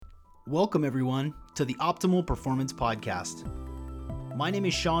Welcome, everyone, to the Optimal Performance Podcast. My name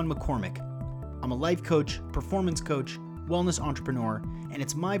is Sean McCormick. I'm a life coach, performance coach, wellness entrepreneur, and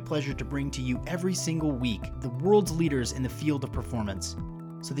it's my pleasure to bring to you every single week the world's leaders in the field of performance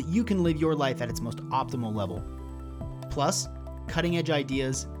so that you can live your life at its most optimal level. Plus, cutting-edge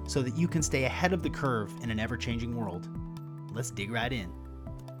ideas so that you can stay ahead of the curve in an ever-changing world. Let's dig right in.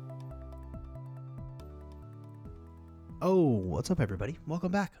 Oh, what's up, everybody?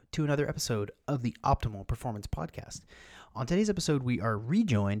 Welcome back to another episode of the Optimal Performance Podcast. On today's episode, we are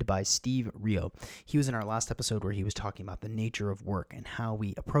rejoined by Steve Rio. He was in our last episode where he was talking about the nature of work and how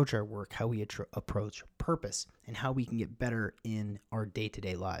we approach our work, how we approach purpose, and how we can get better in our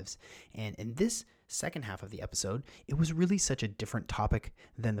day-to-day lives. And in this second half of the episode, it was really such a different topic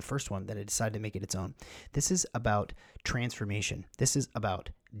than the first one that I decided to make it its own. This is about transformation. This is about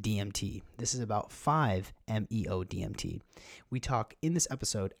DMT. This is about 5-MeO DMT. We talk in this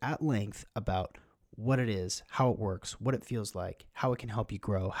episode at length about what it is, how it works, what it feels like, how it can help you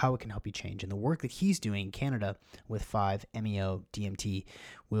grow, how it can help you change. And the work that he's doing in Canada with 5-MeO DMT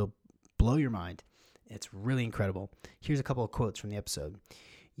will blow your mind. It's really incredible. Here's a couple of quotes from the episode.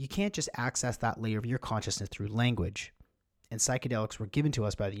 You can't just access that layer of your consciousness through language. And psychedelics were given to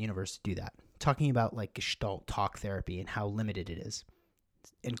us by the universe to do that. Talking about like Gestalt talk therapy and how limited it is.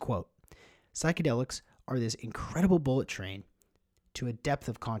 End quote. Psychedelics are this incredible bullet train to a depth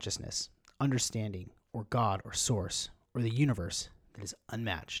of consciousness, understanding, or God, or source, or the universe that is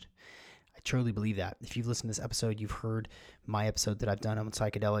unmatched. I truly believe that. If you've listened to this episode, you've heard my episode that I've done on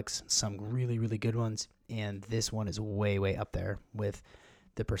psychedelics, some really, really good ones, and this one is way, way up there with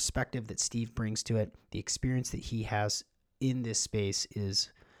the perspective that Steve brings to it. The experience that he has in this space is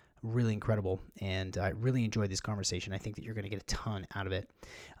really incredible, and I really enjoyed this conversation. I think that you're going to get a ton out of it.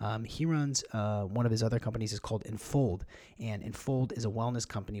 He runs one of his other companies is called Enfold, and Enfold is a wellness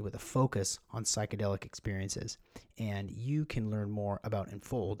company with a focus on psychedelic experiences, and you can learn more about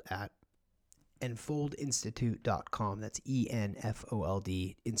Enfold at enfoldinstitute.com. That's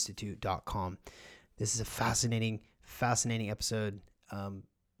ENFOLD institute.com. This is a fascinating episode.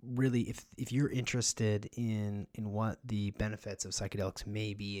 Really, if you're interested in what the benefits of psychedelics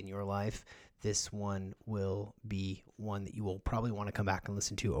may be in your life, this one will be one that you will probably want to come back and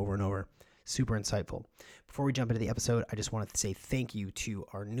listen to over and over. Super insightful. Before we jump into the episode, I just wanted to say thank you to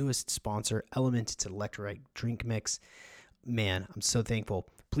our newest sponsor, Element. It's an electrolyte drink mix. Man, I'm so thankful.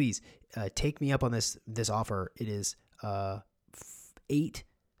 Please take me up on this offer. It is 8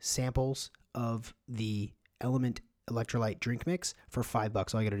 samples of the Element electrolyte drink mix for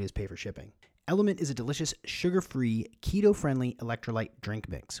 $5. All you got to do is pay for shipping. Element is a delicious, sugar-free, keto-friendly electrolyte drink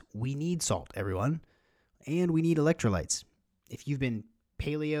mix. We need salt, everyone, and we need electrolytes. If you've been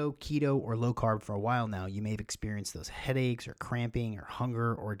paleo, keto, or low carb for a while now, you may have experienced those headaches or cramping or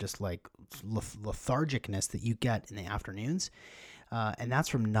hunger or just like lethargicness that you get in the afternoons, and that's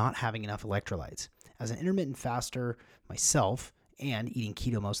from not having enough electrolytes. As an intermittent faster myself and eating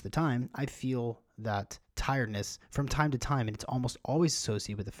keto most of the time, I feel that tiredness from time to time, and it's almost always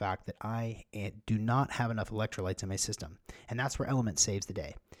associated with the fact that I do not have enough electrolytes in my system, and that's where Element saves the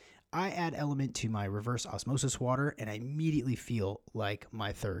day. I add Element to my reverse osmosis water, and I immediately feel like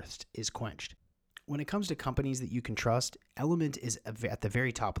my thirst is quenched. When it comes to companies that you can trust, Element is at the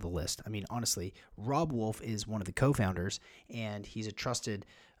very top of the list. I mean, honestly, Rob Wolf is one of the co-founders, and he's a trusted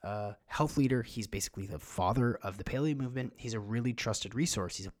health leader. He's basically the father of the paleo movement. He's a really trusted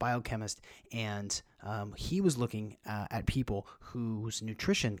resource. He's a biochemist, and he was looking at people whose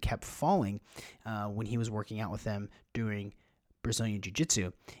nutrition kept falling when he was working out with them doing Brazilian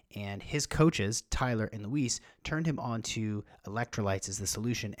Jiu-Jitsu, and his coaches, Tyler and Luis, turned him on to electrolytes as the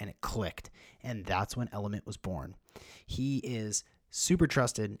solution, and it clicked, and that's when Element was born. He is super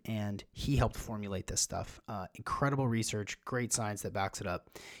trusted, and he helped formulate this stuff. Incredible research, great science that backs it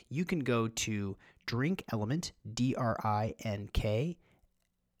up. You can go to Drink Element,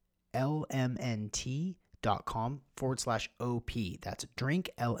 drinklmnt.com/OP. That's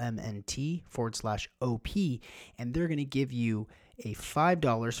drinklmnt/OP, and they're going to give you a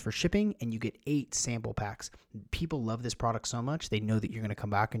 $5 for shipping, and you get 8 sample packs. People love this product so much, they know that you're going to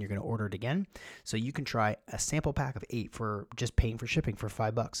come back and you're going to order it again. So you can try a sample pack of 8 for just paying for shipping for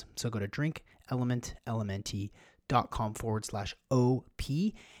 $5. So go to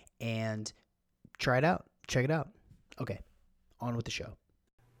drinklmnt.com/OP and try it out. Check it out. Okay, on with the show.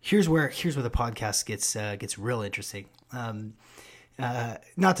 Here's where the podcast gets real interesting.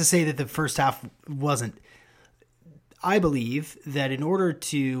 Not to say that the first half wasn't. I believe that in order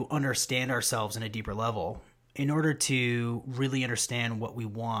to understand ourselves in a deeper level, in order to really understand what we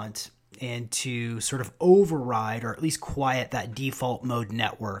want, and to sort of override or at least quiet that default mode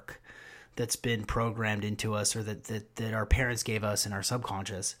network that's been programmed into us, or that our parents gave us in our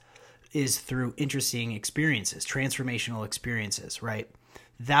subconscious, is through interesting experiences, transformational experiences, right?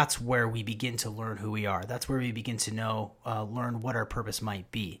 That's where we begin to learn who we are. That's where we begin to know, learn what our purpose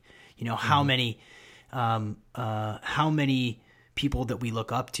might be. You know, how many people that we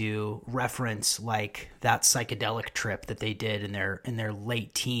look up to reference like that psychedelic trip that they did in their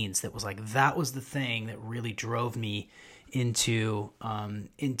late teens. That was like, that was the thing that really drove me into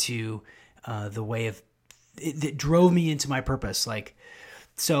the way of that drove me into my purpose. Like,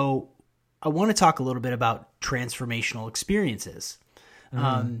 so I want to talk a little bit about transformational experiences.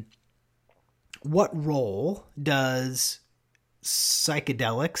 What role does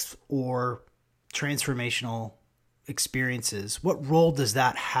psychedelics or transformational experiences, what role does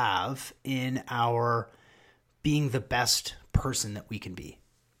that have in our being the best person that we can be?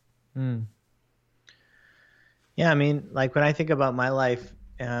 Yeah, I mean, like when I think about my life,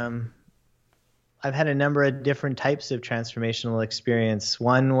 I've had a number of different types of transformational experience.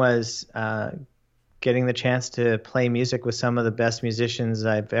 One was getting the chance to play music with some of the best musicians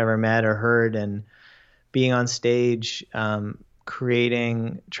I've ever met or heard, and being on stage,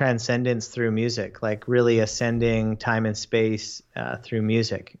 creating transcendence through music, like really ascending time and space through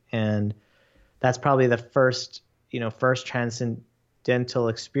music. And that's probably the first transcendental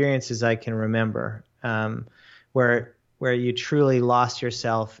experiences I can remember, where you truly lost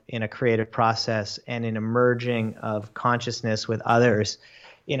yourself in a creative process and in a merging of consciousness with others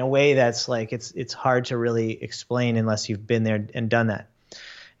in a way that's like, it's hard to really explain unless you've been there and done that.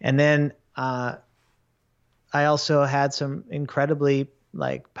 And then I also had some incredibly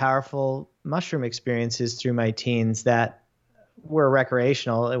like powerful mushroom experiences through my teens that were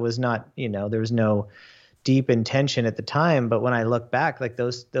recreational. It was not, there was no deep intention at the time, but when I look back, like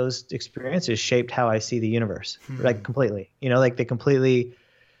those experiences shaped how I see the universe, like completely, like they completely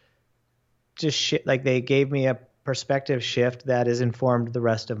just like they gave me a perspective shift that has informed the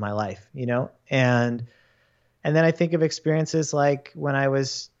rest of my life, and then I think of experiences like when I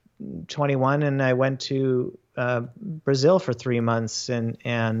was 21 and I went to Brazil for 3 months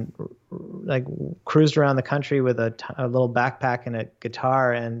and like cruised around the country with a little backpack and a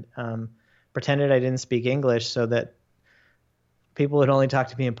guitar, and pretended I didn't speak English so that people would only talk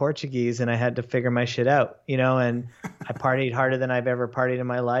to me in Portuguese, and I had to figure my shit out, and I partied harder than I've ever partied in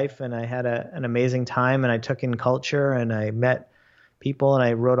my life, and I had an amazing time, and I took in culture, and I met people, and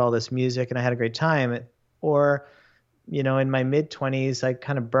I wrote all this music, and I had a great time. Or in my mid-20s, I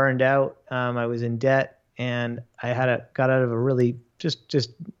kind of burned out. I was in debt, and I got out of a really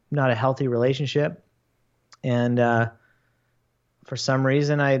just not a healthy relationship. And for some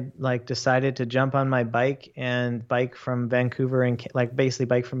reason, I decided to jump on my bike and bike from Vancouver and basically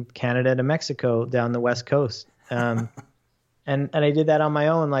bike from Canada to Mexico down the West Coast. And I did that on my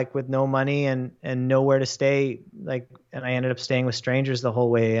own, with no money and nowhere to stay. And I ended up staying with strangers the whole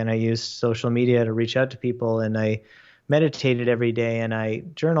way. And I used social media to reach out to people, and I meditated every day, and I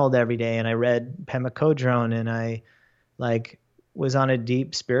journaled every day, and I read Pema Chodron, and I was on a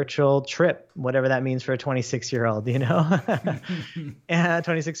deep spiritual trip, whatever that means for a 26-year-old, 26,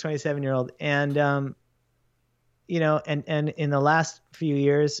 27-year-old. And, and in the last few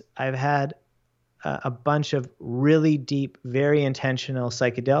years, I've had a bunch of really deep, very intentional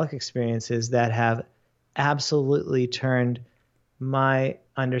psychedelic experiences that have absolutely turned my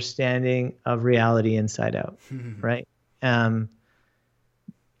understanding of reality inside out. Right. But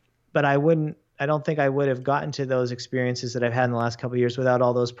I don't think I would have gotten to those experiences that I've had in the last couple of years without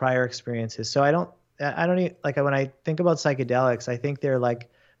all those prior experiences. So I don't even, when I think about psychedelics, I think they're like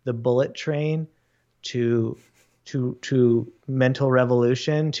the bullet train to mental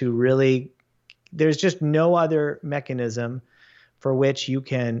revolution, to really, there's just no other mechanism for which you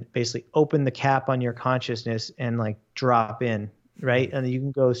can basically open the cap on your consciousness and drop in, right? And you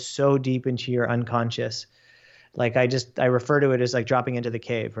can go so deep into your unconscious. I refer to it as dropping into the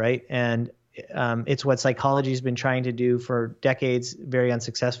cave, right? And it's what psychology has been trying to do for decades, very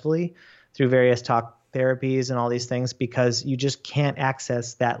unsuccessfully, through various talk therapies and all these things, because you just can't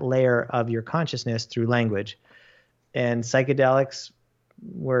access that layer of your consciousness through language. And psychedelics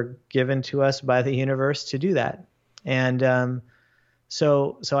were given to us by the universe to do that. And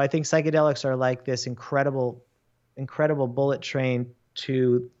so I think psychedelics are like this incredible bullet train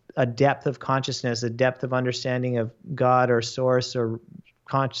to a depth of consciousness, a depth of understanding of God or source or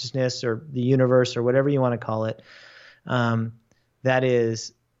consciousness or the universe or whatever you want to call it, that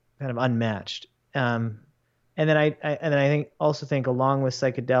is kind of unmatched. And then I think along with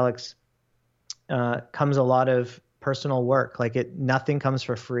psychedelics comes a lot of personal work. Like nothing comes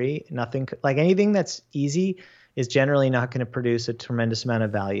for free. Nothing, like anything that's easy is generally not going to produce a tremendous amount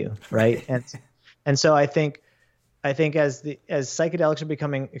of value. Right. And so I think as psychedelics are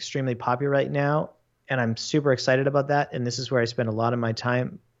becoming extremely popular right now, and I'm super excited about that, and this is where I spend a lot of my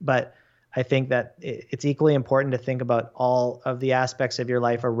time, but I think that it's equally important to think about all of the aspects of your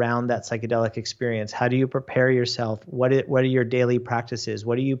life around that psychedelic experience. How do you prepare yourself? What are your daily practices?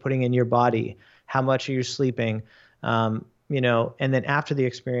 What are you putting in your body? How much are you sleeping? And then after the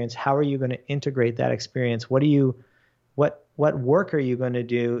experience, how are you going to integrate that experience? What work are you going to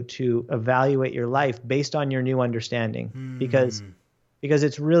do to evaluate your life based on your new understanding? Because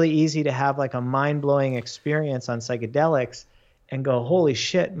it's really easy to have like a mind-blowing experience on psychedelics and go, holy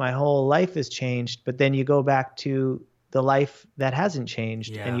shit, my whole life has changed. But then you go back to the life that hasn't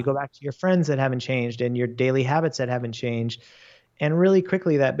changed, and you go back to your friends that haven't changed and your daily habits that haven't changed. And really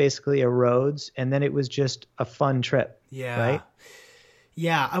quickly that basically erodes. And then it was just a fun trip. Yeah. Right.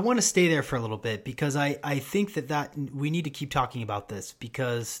 Yeah. I want to stay there for a little bit because I think that we need to keep talking about this,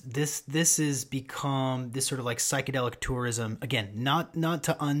 because this has become this sort of like psychedelic tourism. Again, not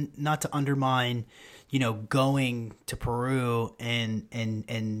to undermine, going to Peru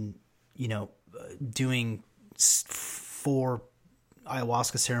and doing 4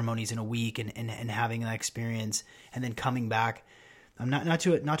 ayahuasca ceremonies in a week and having that experience and then coming back. I'm not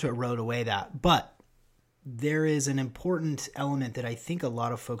to erode away that, but there is an important element that I think a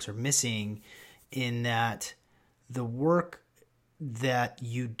lot of folks are missing, in that the work that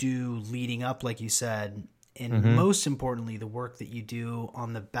you do leading up, like you said, and most importantly, the work that you do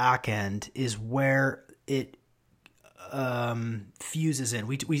on the back end is where it fuses in.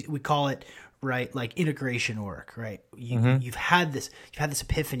 We call it, right, like integration work, right? You've had this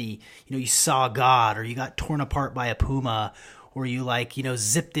epiphany, you saw God, or you got torn apart by a puma, or you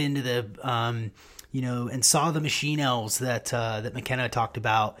zipped into the and saw the machine elves that McKenna talked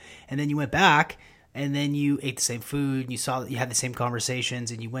about, and then you went back and then you ate the same food, and you had the same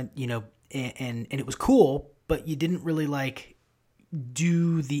conversations, and you went, and it was cool, but you didn't really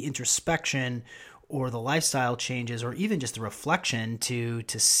do the introspection or the lifestyle changes, or even just the reflection to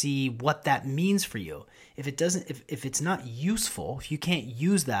see what that means for you. If it's not useful, if you can't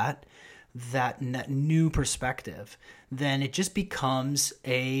use that new perspective, then it just becomes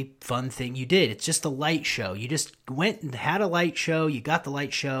a fun thing you did. It's just a light show. You just went and had a light show. You got the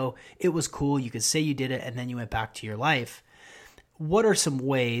light show. It was cool. You could say you did it, and then you went back to your life. What are some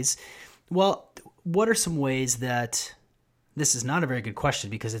ways that, this is not a very good question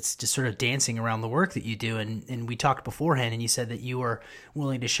because it's just sort of dancing around the work that you do. And we talked beforehand, and you said that you were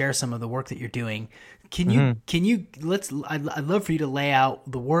willing to share some of the work that you're doing. I'd love for you to lay out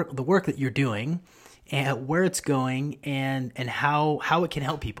the work that you're doing and where it's going and how it can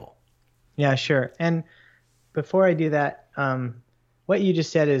help people. Yeah, sure. And before I do that, what you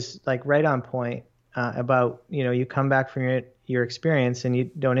just said is like right on point, about, you come back from your experience and you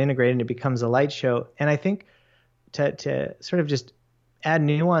don't integrate, and it becomes a light show. And I think to sort of just add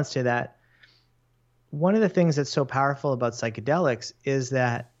nuance to that, one of the things that's so powerful about psychedelics is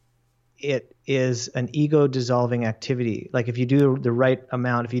that it is an ego dissolving activity. Like if you do the right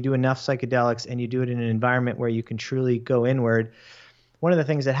amount, if you do enough psychedelics and you do it in an environment where you can truly go inward, one of the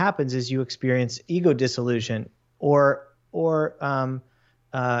things that happens is you experience ego dissolution, or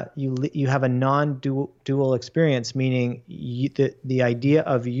you have a non-dual experience, meaning the idea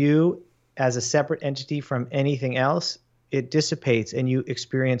of you as a separate entity from anything else, it dissipates, and you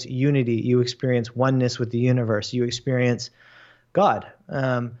experience unity. You experience oneness with the universe. You experience God,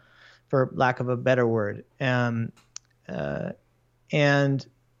 for lack of a better word. And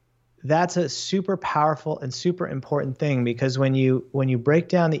that's a super powerful and super important thing, because when you break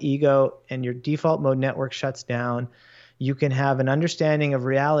down the ego and your default mode network shuts down, you can have an understanding of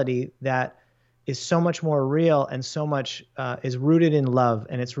reality that is so much more real and so much is rooted in love,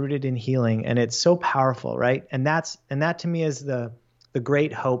 and it's rooted in healing, and it's so powerful, right? And that to me is the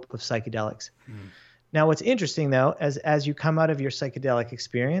great hope of psychedelics. Now, what's interesting though, as you come out of your psychedelic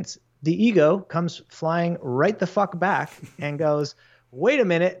experience, the ego comes flying right the fuck back and goes, wait a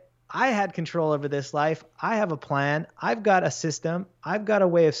minute, I had control over this life. I have a plan. I've got a system. I've got a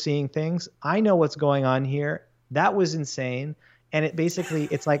way of seeing things. I know what's going on here. That was insane. And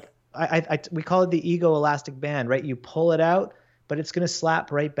it's like, we call it the ego elastic band, right? You pull it out, but it's going to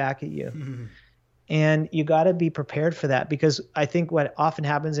slap right back at you. And you got to be prepared for that, because I think what often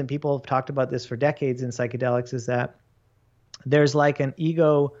happens, and people have talked about this for decades in psychedelics, is that there's like an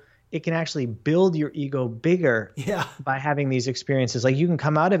ego. It can actually build your ego bigger by having these experiences. Like you can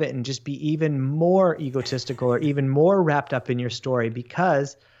come out of it and just be even more egotistical or even more wrapped up in your story,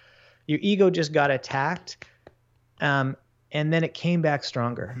 because your ego just got attacked And then it came back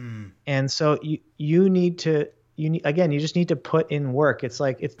stronger. And so you just need to put in work. It's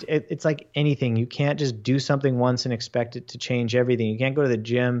like anything. You can't just do something once and expect it to change everything. You can't go to the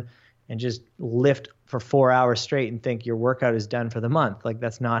gym and just lift for 4 hours straight and think your workout is done for the month. Like,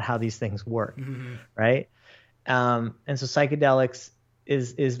 that's not how these things work. Right. And so psychedelics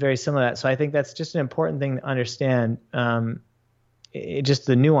is very similar to that. So I think that's just an important thing to understand. Just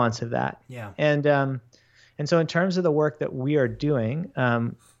the nuance of that. Yeah. And so in terms of the work that we are doing,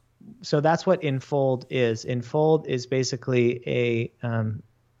 so that's what Enfold is. Enfold is basically I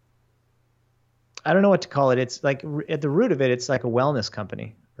don't know what to call it. It's like, at the root of it, it's like a wellness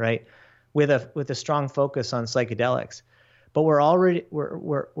company, right? With a strong focus on psychedelics. But we're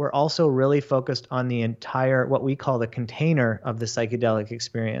also really focused on the entire, what we call the container of the psychedelic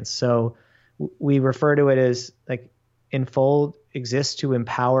experience. So we refer to it as, like, Enfold exists to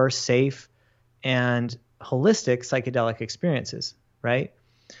empower safe and holistic psychedelic experiences, right?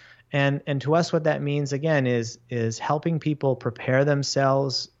 And to us, what that means, again, is helping people prepare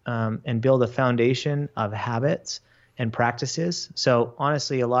themselves and build a foundation of habits and practices. So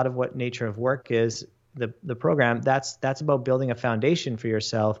honestly, a lot of what Nature of Work is, the program, that's about building a foundation for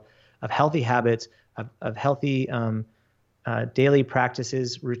yourself of healthy habits, of healthy daily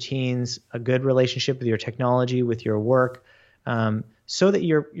practices, routines, a good relationship with your technology, with your work, so that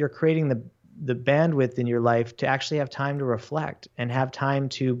you're creating the bandwidth in your life to actually have time to reflect and have time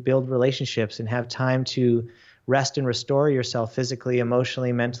to build relationships and have time to rest and restore yourself physically,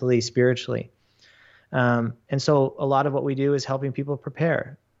 emotionally, mentally, spiritually. And so a lot of what we do is helping people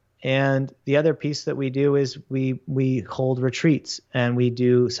prepare. And the other piece that we do is we hold retreats, and we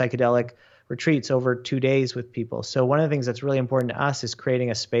do psychedelic retreats over 2 days with people. So one of the things that's really important to us is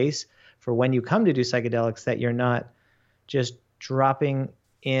creating a space for when you come to do psychedelics, that you're not just dropping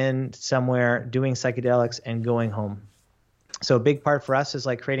in somewhere, doing psychedelics, and going home. So a big part for us is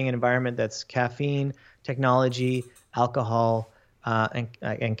like creating an environment that's caffeine, technology, alcohol,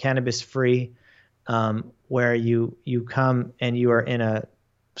 and cannabis free, where you come and you are in a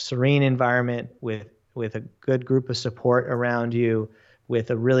serene environment with a good group of support around you,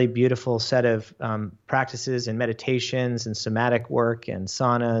 with a really beautiful set of practices and meditations and somatic work and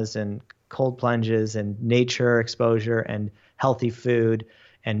saunas and cold plunges and nature exposure and healthy food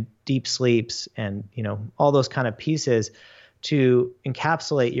and deep sleeps and, all those kind of pieces to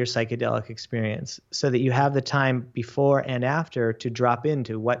encapsulate your psychedelic experience, so that you have the time before and after to drop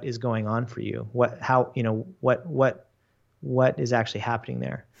into what is going on for you, what is actually happening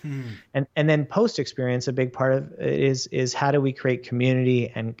there. And then post experience, a big part of it is how do we create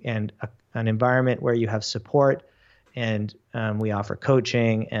community and an environment where you have support, and we offer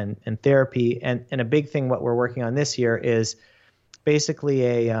coaching and therapy. And a big thing, what we're working on this year, is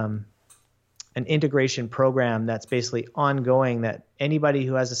basically an integration program that's basically ongoing, that anybody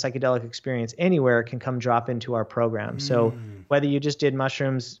who has a psychedelic experience anywhere can come drop into our program. So whether you just did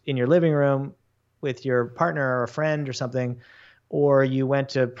mushrooms in your living room with your partner or a friend or something, or you went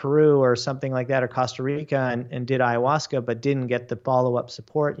to Peru or something like that, or Costa Rica and did ayahuasca but didn't get the follow-up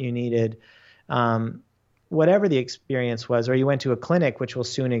support you needed, whatever the experience was, or you went to a clinic, which will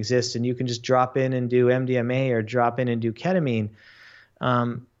soon exist, and you can just drop in and do MDMA or drop in and do ketamine.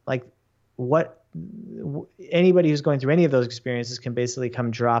 Anybody who's going through any of those experiences can basically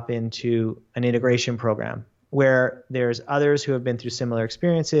come drop into an integration program where there's others who have been through similar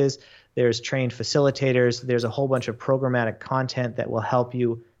experiences. There's trained facilitators. There's a whole bunch of programmatic content that will help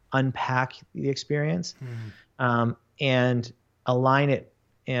you unpack the experience, and align it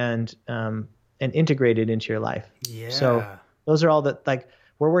and integrate it into your life. Yeah. So those are all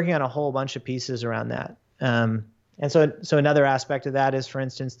we're working on a whole bunch of pieces around that. And so another aspect of that is, for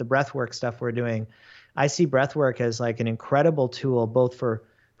instance, the breathwork stuff we're doing. I see breathwork as like an incredible tool, both for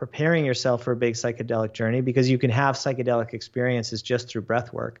preparing yourself for a big psychedelic journey, because you can have psychedelic experiences just through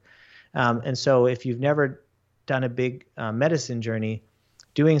breathwork. And so if you've never done a big medicine journey,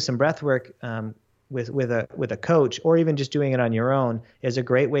 doing some breathwork with a coach, or even just doing it on your own, is a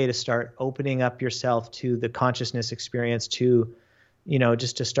great way to start opening up yourself to the consciousness experience, to,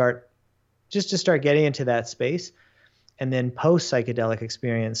 just to start getting into that space. And then post psychedelic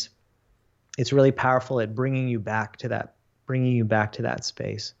experience, it's really powerful at bringing you back to that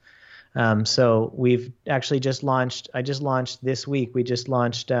space. So we've actually I just launched this week. We just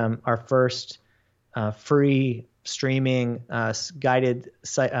launched our first free streaming guided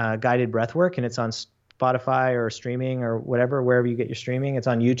breathwork, and it's on Spotify or streaming or wherever you get your streaming. It's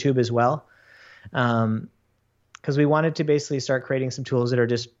on YouTube as well. Because we wanted to basically start creating some tools that are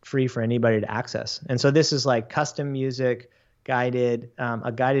just free for anybody to access. And so this is like custom music,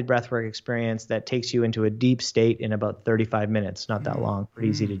 a guided breathwork experience that takes you into a deep state in about 35 minutes. Not that long, pretty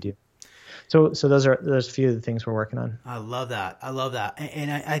easy to do. So those a few of the things we're working on. I love that.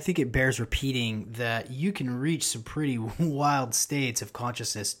 And I think it bears repeating that you can reach some pretty wild states of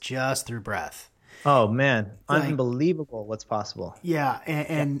consciousness just through breath. Oh man, unbelievable what's possible. Yeah.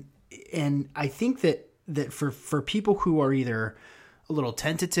 And I think that for people who are either a little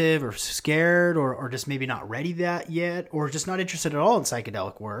tentative or scared or just maybe not ready that yet, or just not interested at all in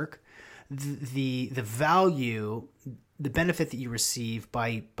psychedelic work, the value, the benefit that you receive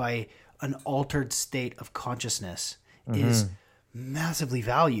by an altered state of consciousness is massively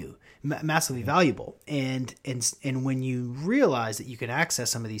valuable. And when you realize that you can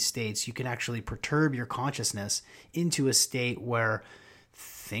access some of these states, you can actually perturb your consciousness into a state where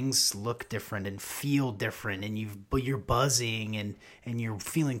things look different and feel different, and you're buzzing and you're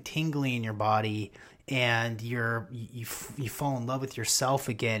feeling tingly in your body, and you fall in love with yourself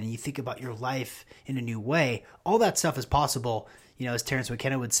again, and you think about your life in a new way. All that stuff is possible, as Terence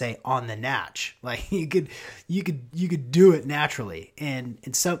McKenna would say, on the natch. Like you could do it naturally, and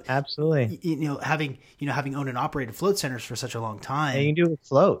so absolutely, having owned and operated float centers for such a long time, you can do it with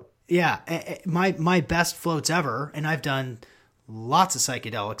float. Yeah, my best floats ever, and I've done lots of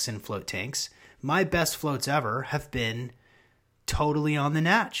psychedelics in float tanks. My best floats ever have been totally on the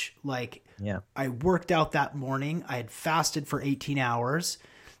natch. Like, I worked out that morning. I had fasted for 18 hours.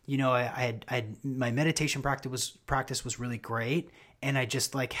 I had my meditation practice was really great, and I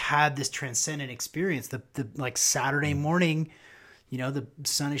just like had this transcendent experience. The like Saturday morning, the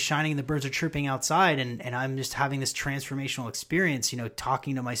sun is shining and the birds are chirping outside, and I'm just having this transformational experience.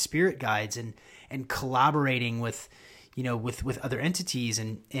 Talking to my spirit guides and collaborating with other entities,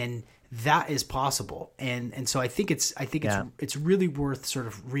 and that is possible. And so I think it's really worth sort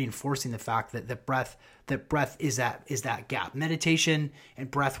of reinforcing the fact that breath is that gap. Meditation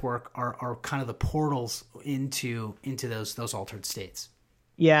and breath work are kind of the portals into those altered states.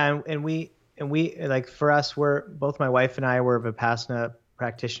 Yeah. And we like, for us, both my wife and I were Vipassana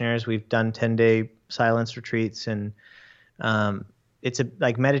practitioners. We've done 10-day silence retreats, and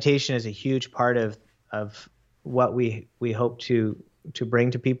meditation is a huge part of what we hope to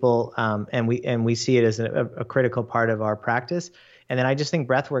bring to people, and we see it as a critical part of our practice. And then I just think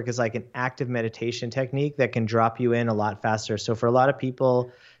breath work is like an active meditation technique that can drop you in a lot faster. So for a lot of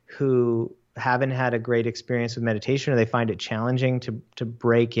people who haven't had a great experience with meditation, or they find it challenging to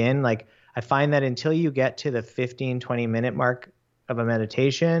break in, like I find that until you get to the 15-20 minute mark of a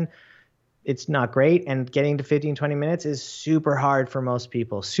meditation, it's not great. And getting to 15-20 minutes is super hard for most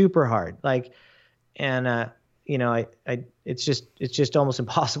people, super hard. It's just almost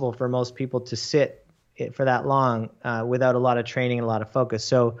impossible for most people to sit for that long without a lot of training and a lot of focus.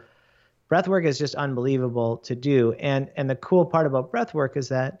 So breath work is just unbelievable to do. And the cool part about breath work is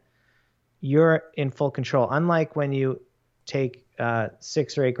that you're in full control. Unlike when you take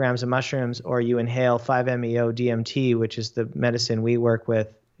 6 or 8 grams of mushrooms, or you inhale 5-MeO DMT, which is the medicine we work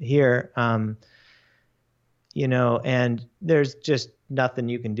with here, and there's just nothing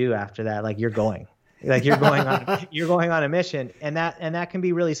you can do after that. Like you're going on a mission, and that can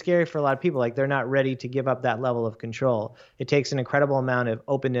be really scary for a lot of people. Like they're not ready to give up that level of control. It takes an incredible amount of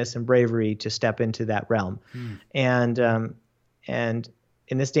openness and bravery to step into that realm. And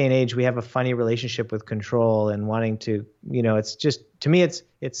in this day and age, we have a funny relationship with control and wanting to, it's just, to me, it's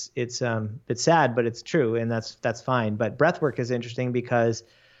sad, but it's true, and that's fine. But breath work is interesting because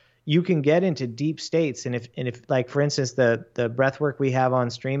you can get into deep states, and if like, for instance, the breath work we have on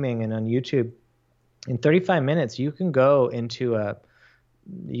streaming and on YouTube, in 35 minutes, you can go into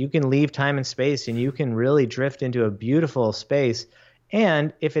you can leave time and space, and you can really drift into a beautiful space.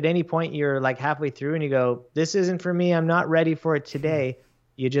 And if at any point you're like halfway through and you go, this isn't for me, I'm not ready for it today,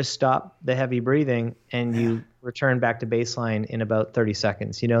 you just stop the heavy breathing and you return back to baseline in about 30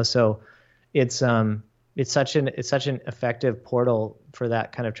 seconds, So it's such an effective portal for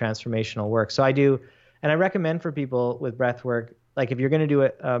that kind of transformational work. So I recommend for people with breath work, like if you're going to do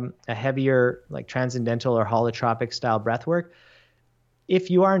a heavier, like transcendental or holotropic style breath work, if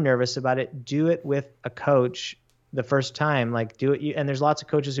you are nervous about it, do it with a coach the first time. Like do it, and there's lots of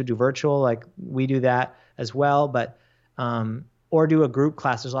coaches who do virtual, like we do that as well, but or do a group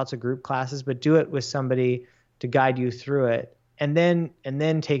class. There's lots of group classes, but do it with somebody to guide you through it, and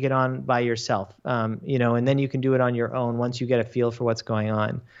then take it on by yourself. And then you can do it on your own once you get a feel for what's going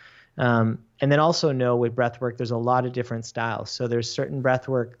on. And then also know with breathwork, there's a lot of different styles. So there's certain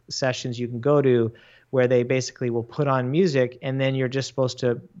breathwork sessions you can go to where they basically will put on music, and then you're just supposed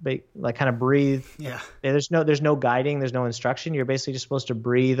to kind of breathe. Yeah. There's no guiding, there's no instruction. You're basically just supposed to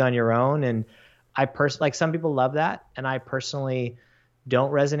breathe on your own, and like some people love that, and I personally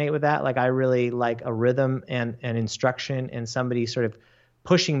don't resonate with that. Like I really like a rhythm and instruction and somebody sort of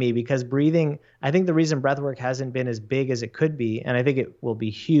pushing me, because breathing, I think the reason breathwork hasn't been as big as it could be, and I think it will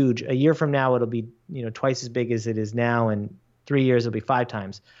be huge. A year from now, it'll be, twice as big as it is now, and 3 years it'll be 5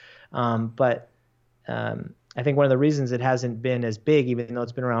 times. But I think one of the reasons it hasn't been as big, even though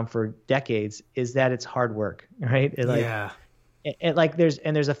it's been around for decades, is that it's hard work, right? Yeah.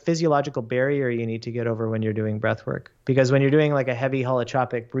 There's a physiological barrier you need to get over when you're doing breath work, because when you're doing like a heavy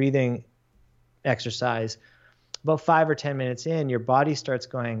holotropic breathing exercise, about 5 or 10 minutes in, your body starts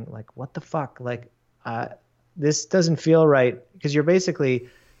going like, what the fuck? Like, this doesn't feel right, because you're basically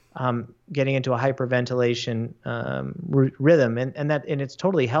getting into a hyperventilation rhythm, and it's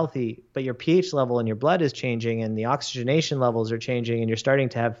totally healthy, but your pH level in your blood is changing, and the oxygenation levels are changing, and you're starting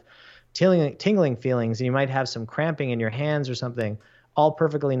to have tingling feelings, and you might have some cramping in your hands or something. All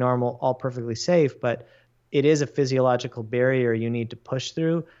perfectly normal, all perfectly safe, but it is a physiological barrier you need to push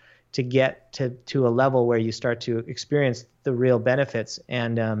through to get to a level where you start to experience the real benefits.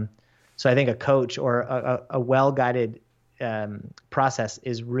 And so I think a coach or a well-guided process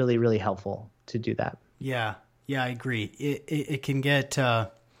is really, really helpful to do that. Yeah, I agree. It can get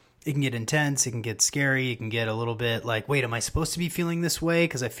intense. It can get scary. It can get a little bit like, wait, am I supposed to be feeling this way?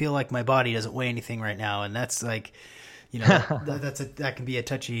 Because I feel like my body doesn't weigh anything right now, and that's like, that can be a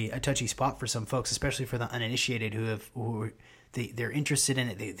touchy spot for some folks, especially for the uninitiated they're interested in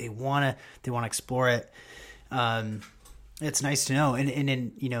it. They want to explore it. It's nice to know, and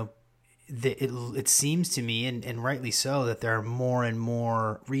it seems to me, and rightly so, that there are more and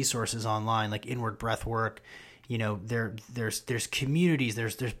more resources online, like inward breath work. There's communities,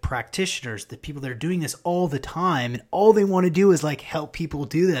 there's practitioners, the people that are doing this all the time, and all they want to do is like help people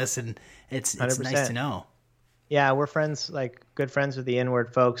do this, and it's 100%. Nice to know. Yeah, we're friends, like good friends with the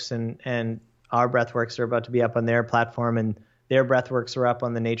inward folks, and our breathworks are about to be up on their platform, and their breathworks are up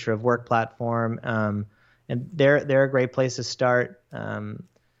on the Nature of Work platform, and they're a great place to start.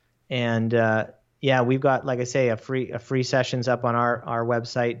 Yeah, we've got, like I say, a free sessions up on our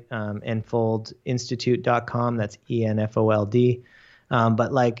website, enfoldinstitute.com. That's ENFOLD.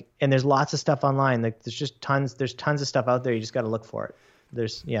 And there's lots of stuff online. Like there's tons of stuff out there. You just got to look for it.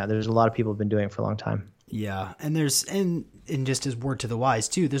 There's a lot of people who've been doing it for a long time. Yeah. And and just as word to the wise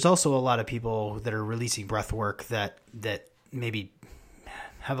too, there's also a lot of people that are releasing breath work that maybe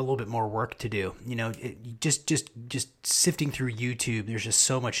have a little bit more work to do. Just sifting through YouTube, there's just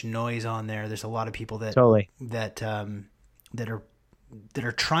so much noise on there. There's a lot of people that totally that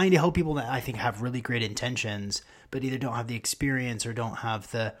are trying to help people that I think have really great intentions, but either don't have the experience or don't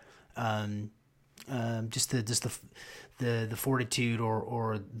have the the fortitude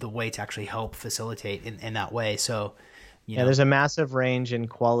or the way to actually help facilitate in that way. So there's a massive range in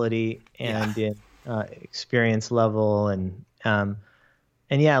quality and in experience level, and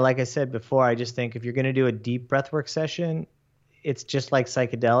yeah, like I said before, I just think if you're going to do a deep breathwork session, it's just like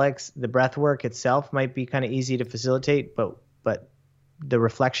psychedelics. The breathwork itself might be kind of easy to facilitate, but the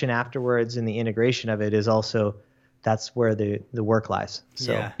reflection afterwards and the integration of it is also, that's where the work lies.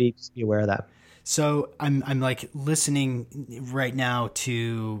 So be aware of that. So I'm like listening right now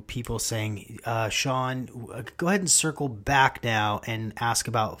to people saying, Sean, go ahead and circle back now and ask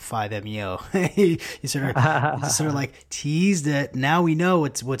about 5-MeO. you sort of like teased it. Now we know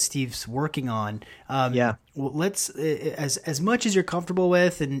what Steve's working on. Well, let's as much as you're comfortable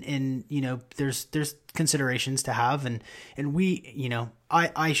with, and there's considerations to have, and we,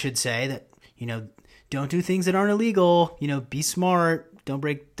 I should say that, don't do things that aren't illegal. Be smart. Don't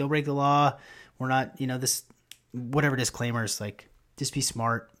break the law. We're not, this, whatever disclaimers, like, just be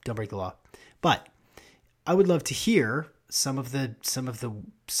smart, don't break the law. But I would love to hear some of the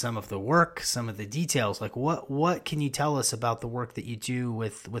work, some of the details. Like, what can you tell us about the work that you do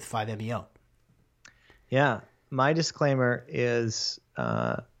with 5-MeO? Yeah, my disclaimer is,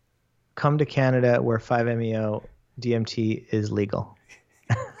 come to Canada where 5-MeO DMT is legal.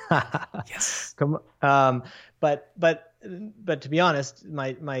 Yes. But to be honest,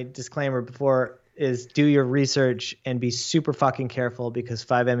 my disclaimer before is do your research and be super fucking careful, because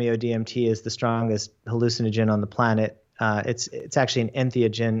 5-MeO DMT is the strongest hallucinogen on the planet. It's actually an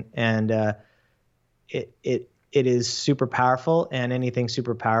entheogen, and it is super powerful, and anything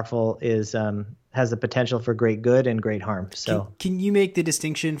super powerful is has the potential for great good and great harm. So can you make the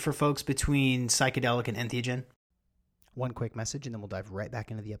distinction for folks between psychedelic and entheogen? One quick message, and then we'll dive right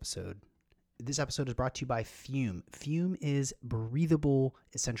back into the episode. This episode is brought to you by Fume. Fume is breathable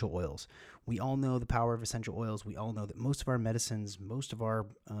essential oils. We all know the power of essential oils. We all know that most of our medicines, most of our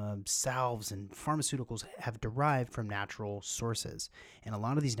salves and pharmaceuticals have derived from natural sources. And a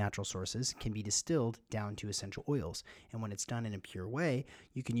lot of these natural sources can be distilled down to essential oils. And when it's done in a pure way,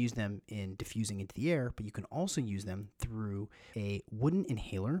 you can use them in diffusing into the air, but you can also use them through a wooden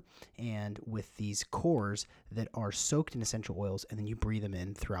inhaler and with these cores that are soaked in essential oils, and then you breathe them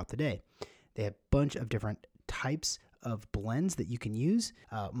in throughout the day. They have a bunch of different types of blends that you can use.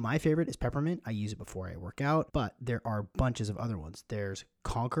 My favorite is peppermint. I use it before I work out, but there are bunches of other ones. There's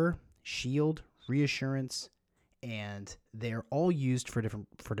Conquer, Shield, Reassurance, and they're all used for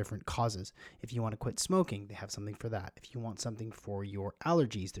different causes. If you want to quit smoking, they have something for that. If you want something for your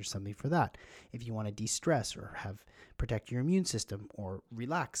allergies, there's something for that. If you want to de-stress or protect your immune system or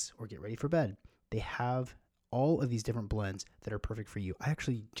relax or get ready for bed, they have all of these different blends that are perfect for you. I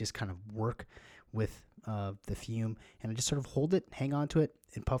actually just kind of work with the Fume, and I just sort of hold it, hang on to it,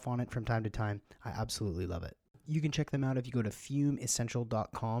 and puff on it from time to time. I absolutely love it. You can check them out if you go to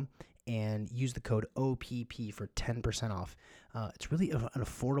fumeessential.com and use the code OPP for 10% off. It's really an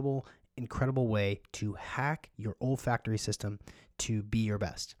affordable, incredible way to hack your olfactory system to be your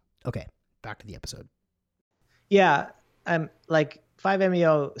best. Okay, back to the episode. Yeah, like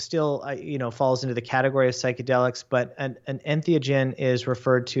 5-MeO still, falls into the category of psychedelics, but an entheogen is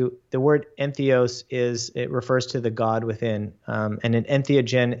referred to, the word entheos it refers to the God within. And an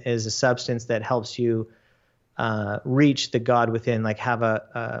entheogen is a substance that helps you reach the God within, like have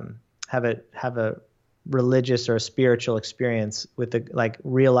a religious or a spiritual experience with like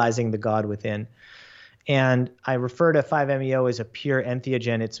realizing the God within. And I refer to 5-MeO as a pure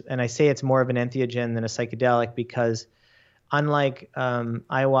entheogen. And I say it's more of an entheogen than a psychedelic because unlike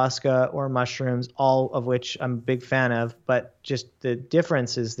ayahuasca or mushrooms, all of which I'm a big fan of, but just the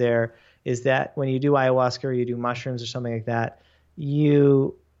difference is that when you do ayahuasca or you do mushrooms or something like that,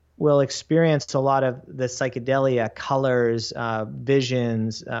 you will experience a lot of the psychedelia, colors,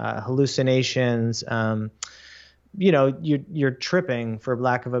 visions, hallucinations. You're tripping, for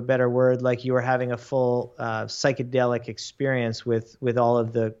lack of a better word, like you are having a full psychedelic experience with all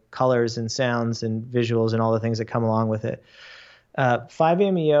of the colors and sounds and visuals and all the things that come along with it.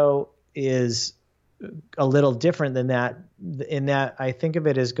 5-MeO is a little different than that, in that I think of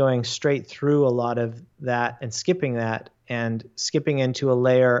it as going straight through a lot of that and skipping into a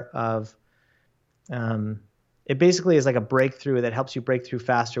layer of it basically is like a breakthrough that helps you break through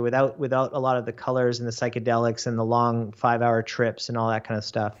faster without a lot of the colors and the psychedelics and the long 5-hour trips and all that kind of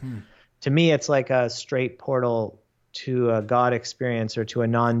stuff. To me, it's like a straight portal to a God experience or to a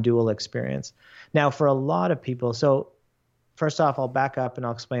non-dual experience. Now, for a lot of people, so first off, I'll back up and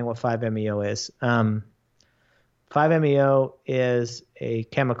I'll explain what 5-MeO is. 5-MeO is a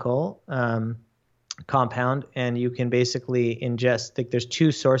chemical compound, and you can basically ingest. I think there's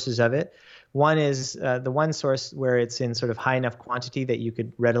two sources of it. One is the one source where it's in sort of high enough quantity that you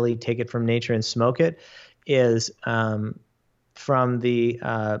could readily take it from nature and smoke it is from the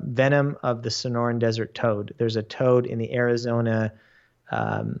venom of the Sonoran Desert toad. There's a toad in the Arizona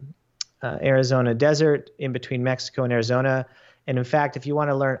desert in between Mexico and Arizona. And in fact, if you want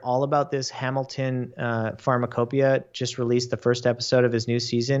to learn all about this, Hamilton Pharmacopoeia just released the first episode of his new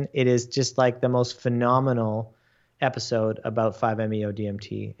season. It is just like the most phenomenal episode about 5-MeO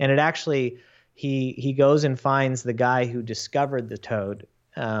DMT. And it actually, he goes and finds the guy who discovered the toad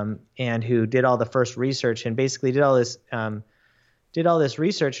and who did all the first research and basically did all this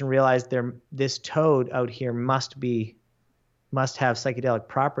research and realized this toad out here must have psychedelic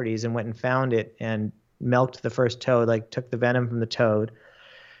properties, and went and found it and milked the first toad, like took the venom from the toad.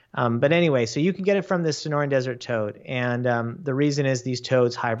 But anyway, so you can get it from this Sonoran Desert toad. And the reason is these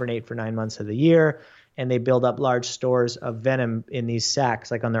toads hibernate for 9 months of the year, and they build up large stores of venom in these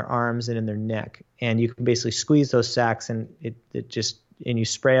sacs, like on their arms and in their neck. And you can basically squeeze those sacs and and you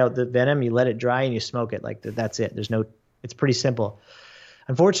spray out the venom, you let it dry, and you smoke it. Like that's it. It's pretty simple.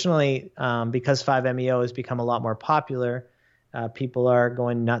 Unfortunately, because 5-MeO has become a lot more popular, people are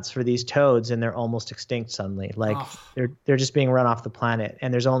going nuts for these toads, and they're almost extinct suddenly. Like they're just being run off the planet.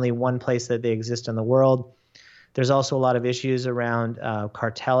 And there's only one place that they exist in the world. There's also a lot of issues around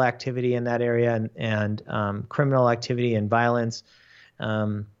cartel activity in that area and criminal activity and violence.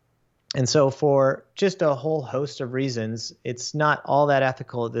 And so for just a whole host of reasons, it's not all that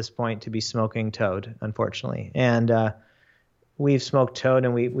ethical at this point to be smoking toad, unfortunately. And we've smoked toad,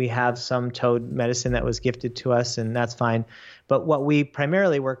 and we have some toad medicine that was gifted to us, and that's fine. But what we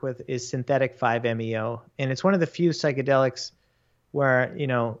primarily work with is synthetic 5-MeO. And it's one of the few psychedelics where,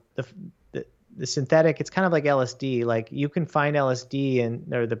 the synthetic, it's kind of like LSD. Like you can find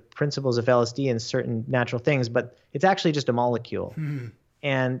LSD or the principles of LSD in certain natural things, but it's actually just a molecule.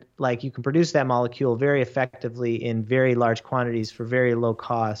 and like you can produce that molecule very effectively in very large quantities for very low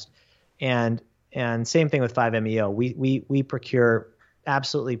cost. And same thing with 5-MeO. We procure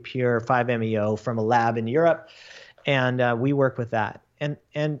absolutely pure 5-MeO from a lab in Europe, and we work with that.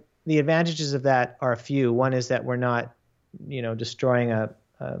 And the advantages of that are a few. One is that we're not, destroying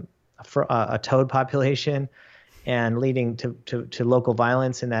a toad population and leading to local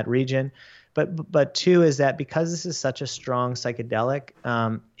violence in that region. But two is that because this is such a strong psychedelic,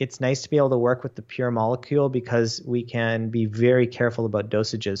 it's nice to be able to work with the pure molecule because we can be very careful about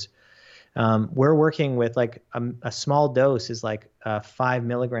dosages. We're working with like a small dose is like 5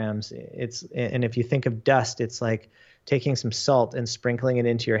 milligrams. And if you think of dust, it's like taking some salt and sprinkling it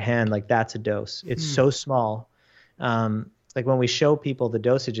into your hand. Like that's a dose. It's so small. Like when we show people the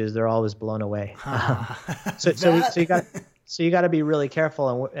dosages, they're always blown away. So you got to be really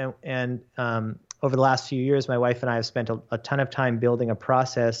careful. And over the last few years, my wife and I have spent a ton of time building a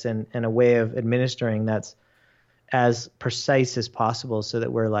process and a way of administering that's as precise as possible, so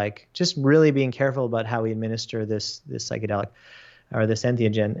that we're like just really being careful about how we administer this psychedelic or this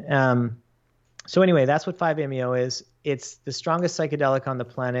entheogen. So anyway, that's what 5-MeO is. It's the strongest psychedelic on the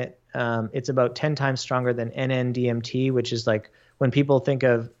planet. It's about 10 times stronger than NN-DMT, which is like when people think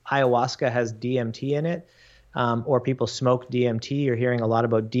of ayahuasca has DMT in it, or people smoke DMT. You're hearing a lot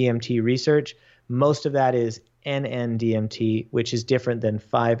about DMT research. Most of that is NN-DMT, which is different than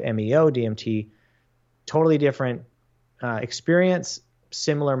 5-MeO DMT. Totally different experience,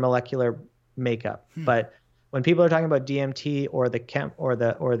 similar molecular makeup. But when people are talking about DMT or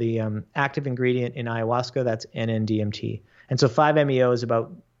the active ingredient in ayahuasca, that's NN-DMT. And so 5-MeO is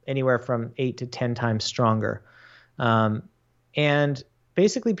about anywhere from 8 to 10 times stronger. And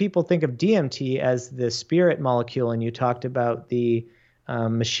basically people think of DMT as the spirit molecule, and you talked about the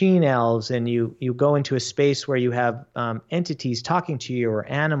machine elves, and you go into a space where you have entities talking to you, or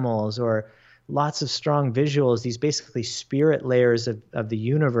animals, or lots of strong visuals, these basically spirit layers of the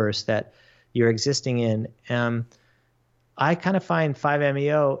universe that you're existing in. I kind of find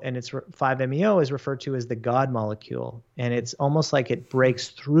 5-MeO, and 5-MeO is referred to as the God molecule. And it's almost like it breaks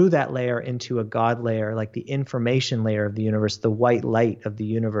through that layer into a God layer, like the information layer of the universe, the white light of the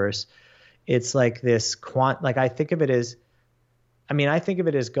universe. It's like this I think of it as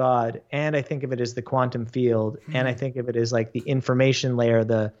God, and I think of it as the quantum field, and I think of it as like the information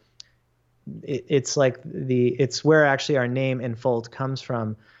layer. It's where actually our name Enfold comes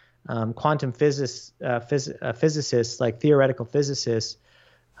from. Quantum physicists, like theoretical physicists,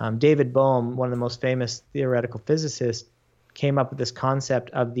 David Bohm, one of the most famous theoretical physicists, came up with this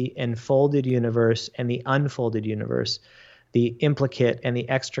concept of the enfolded universe and the unfolded universe, the implicate and the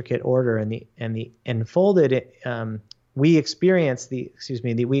extricate order. And the enfolded, we experience the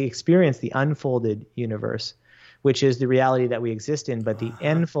unfolded universe, which is the reality that we exist in. But the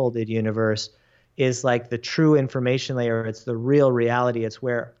enfolded universe is like the true information layer. It's the real reality. It's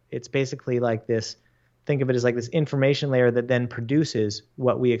basically like this, think of it as like this information layer that then produces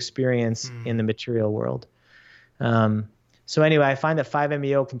what we experience in the material world. So anyway, I find that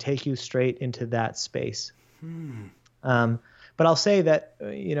 5-MeO can take you straight into that space. But I'll say that,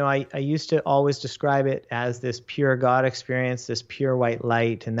 I used to always describe it as this pure God experience, this pure white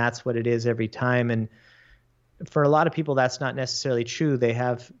light, and that's what it is every time. And for a lot of people, that's not necessarily true.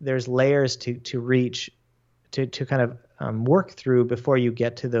 There's layers to reach, to kind of work through before you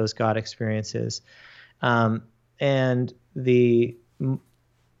get to those God experiences. And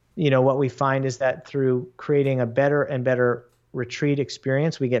what we find is that through creating a better and better retreat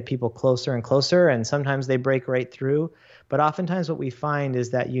experience, we get people closer and closer, and sometimes they break right through. But oftentimes what we find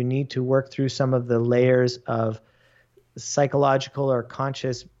is that you need to work through some of the layers of psychological or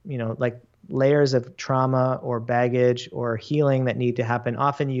conscious, like layers of trauma or baggage or healing that need to happen.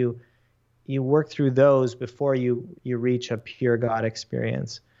 Often you work through those before you reach a pure God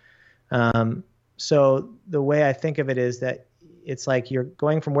experience. So the way I think of it is that it's like you're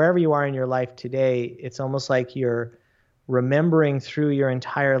going from wherever you are in your life today. It's almost like you're remembering through your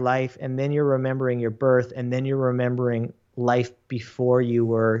entire life, and then you're remembering your birth, and then you're remembering life before you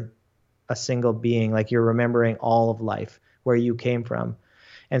were a single being. Like you're remembering all of life, where you came from.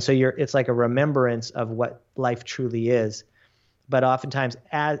 And so it's like a remembrance of what life truly is. But oftentimes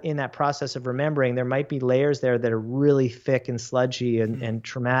in that process of remembering, there might be layers there that are really thick and sludgy and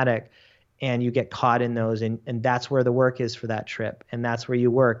traumatic, and you get caught in those. And that's where the work is for that trip. And that's where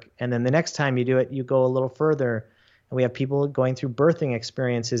you work. And then the next time you do it, you go a little further. And we have people going through birthing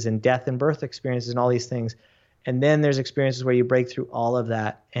experiences and death and birth experiences and all these things. And then there's experiences where you break through all of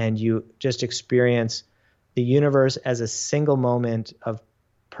that and you just experience the universe as a single moment of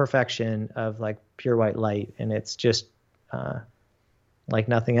perfection, of like pure white light. And it's just, like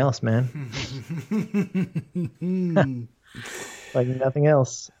nothing else, man. Like nothing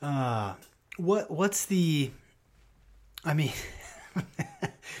else. What's the, I mean,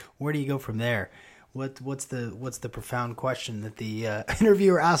 where do you go from there? What's the profound question that the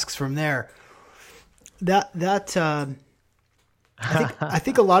interviewer asks from there? I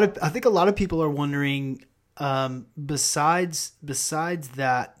think a lot of people are wondering, besides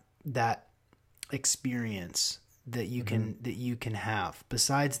that experience that you can have,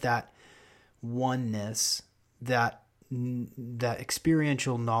 besides that oneness, that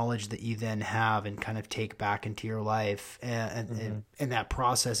experiential knowledge that you then have and kind of take back into your life, and that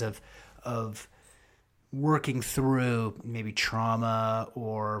process of working through maybe trauma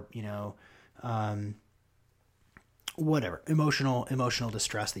or, whatever emotional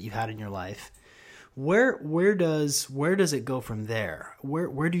distress that you've had in your life, where does it go from there?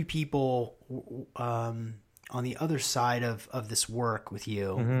 Where do people on the other side of this work with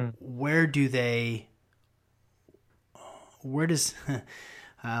you, where does it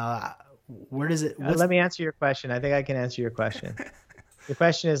let me answer your question. I think I can answer your question. The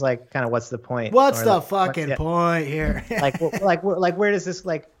question is like kind of what's the point? What's the fucking point here? like where does this,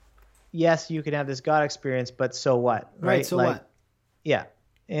 like, yes, you can have this God experience, but so what? Right. So what? Yeah.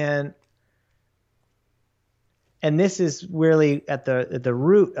 And this is really at the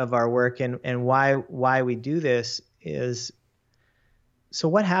root of our work, and why we do this is, so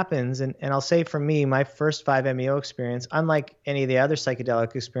what happens, and I'll say for me, my first 5-MeO experience, unlike any of the other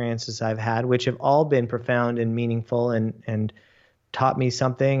psychedelic experiences I've had, which have all been profound and meaningful and taught me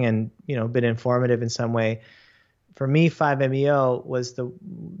something and, been informative in some way. For me, 5-MeO was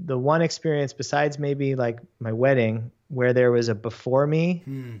the one experience, besides maybe like my wedding, where there was a before me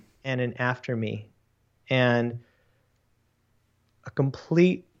and an after me, and a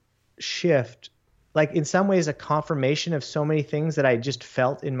complete shift, like in some ways a confirmation of so many things that I just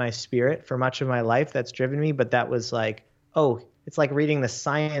felt in my spirit for much of my life that's driven me. But that was like, oh, it's like reading the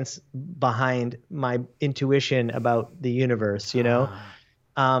science behind my intuition about the universe,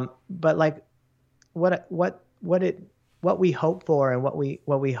 but like what we hope for, and what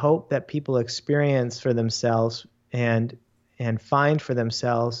we hope that people experience for themselves and find for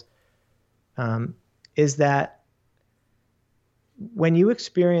themselves, is that when you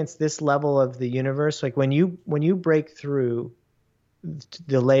experience this level of the universe, like when you break through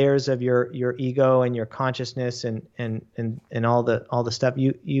the layers of your ego and your consciousness and all the stuff,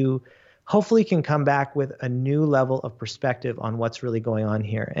 you hopefully can come back with a new level of perspective on what's really going on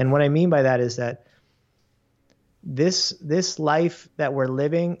here. And what I mean by that is that this life that we're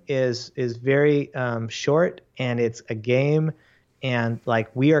living is very short, and it's a game, and like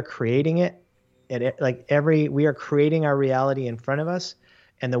we are creating it. We are creating our reality in front of us,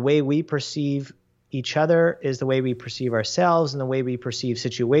 and the way we perceive each other is the way we perceive ourselves, and the way we perceive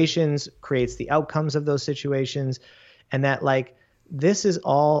situations creates the outcomes of those situations. And that, like, this is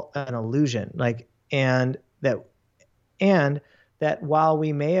all an illusion, like, and that while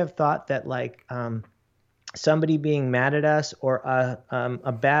we may have thought that, like, somebody being mad at us, or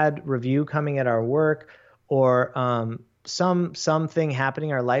a bad review coming at our work, or something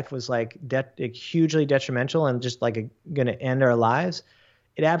happening in our life was like hugely detrimental and just like going to end our lives,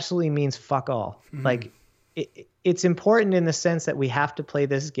 it absolutely means fuck all. Like it's important in the sense that we have to play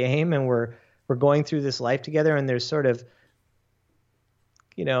this game, and we're going through this life together, and there's sort of,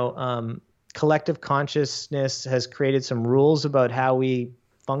 collective consciousness has created some rules about how we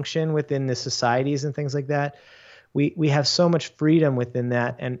function within the societies and things like that. We have so much freedom within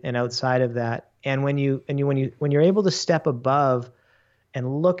that and outside of that. And when you're able to step above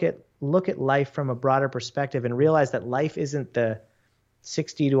and look at life from a broader perspective, and realize that life isn't the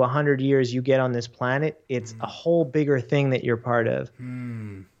 60 to 100 years you get on this planet, it's a whole bigger thing that you're part of.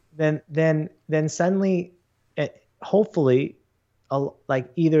 Then suddenly, hopefully, like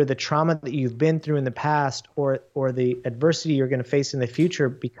either the trauma that you've been through in the past or the adversity you're going to face in the future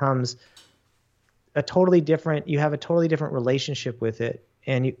becomes you have a totally different relationship with it.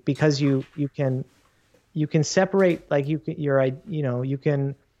 And because you can separate, like you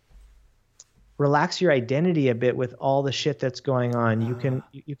can relax your identity a bit with all the shit that's going on. You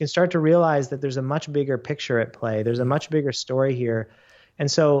can start to realize that there's a much bigger picture at play. There's a much bigger story here.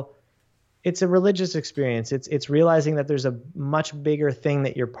 And so it's a religious experience. It's realizing that there's a much bigger thing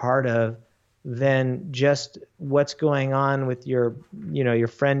that you're part of than just what's going on with your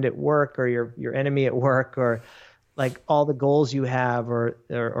friend at work, or your enemy at work, or like all the goals you have, or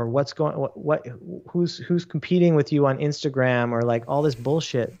who's competing with you on Instagram, or like all this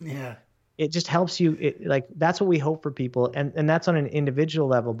bullshit. Yeah. It just helps you. Like that's what we hope for people, and that's on an individual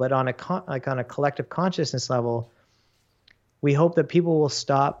level, but on a collective consciousness level, we hope that people will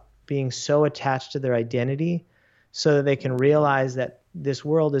stop being so attached to their identity so that they can realize that this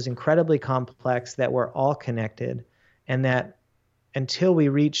world is incredibly complex, that we're all connected, and that until we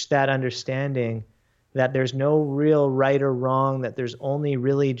reach that understanding that there's no real right or wrong, that there's only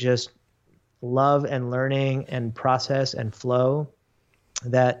really just love and learning and process and flow,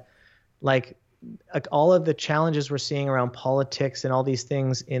 that like all of the challenges we're seeing around politics and all these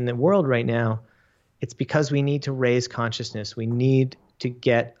things in the world right now, it's because we need to raise consciousness. We need to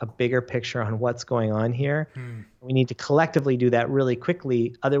get a bigger picture on what's going on here. We need to collectively do that really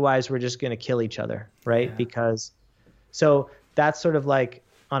quickly. Otherwise, we're just going to kill each other, right? Yeah. Because so that's sort of like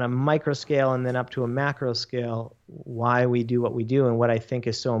on a micro scale and then up to a macro scale, why we do what we do and what I think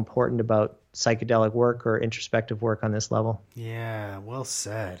is so important about psychedelic work or introspective work on this level. Yeah, well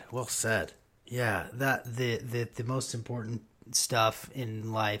said. Well said. Yeah, that the most important stuff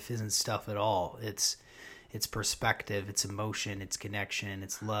in life isn't stuff at all. It's perspective, it's emotion, it's connection,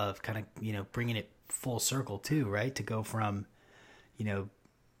 it's love, kind of, you know, bringing it full circle too, right? To go from, you know,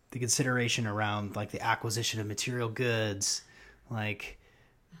 the consideration around like the acquisition of material goods, like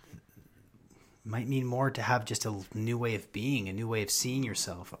might mean more to have just a new way of being, a new way of seeing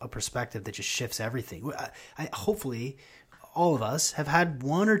yourself, a perspective that just shifts everything. I hopefully all of us have had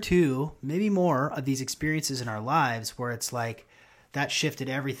one or two, maybe more, of these experiences in our lives where it's like, that shifted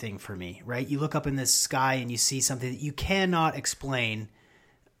everything for me, right? You look up in the sky and you see something that you cannot explain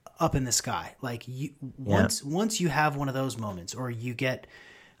up in the sky. Like once you have one of those moments, or you get,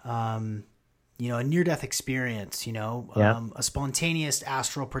 you know, a near-death experience, you know, a spontaneous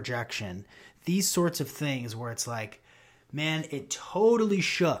astral projection, these sorts of things where it's like, man, it totally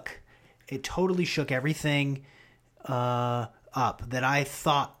shook everything up that I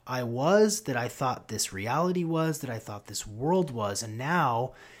thought I was, that I thought this reality was, that I thought this world was, and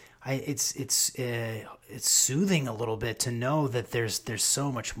now it's soothing a little bit to know that there's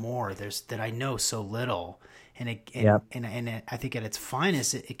so much more. That I know so little, and I think at its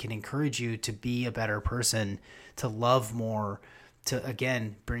finest, it can encourage you to be a better person, to love more, to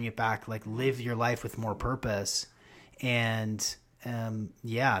again bring it back, like live your life with more purpose, and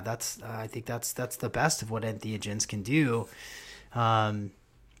I think that's the best of what entheogens can do.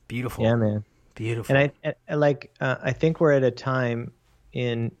 Beautiful. Yeah, man. Beautiful. And I think we're at a time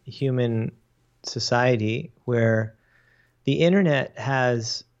in human society where the internet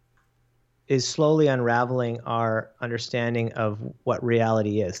is slowly unraveling our understanding of what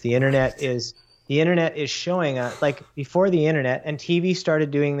reality is. The internet is showing us, like before the internet, and TV started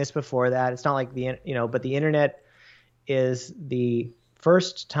doing this before that. It's not like but the internet is the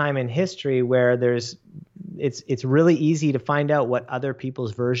first time in history where it's really easy to find out what other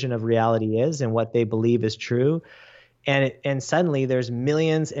people's version of reality is and what they believe is true. And suddenly there's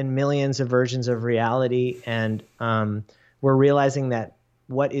millions and millions of versions of reality. And we're realizing that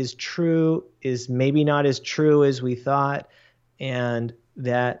what is true is maybe not as true as we thought. And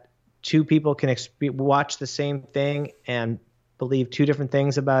that two people can watch the same thing and believe two different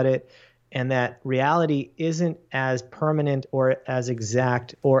things about it. And that reality isn't as permanent or as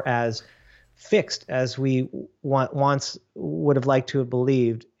exact or as fixed as we once would have liked to have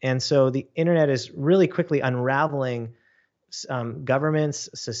believed. And so the internet is really quickly unraveling governments,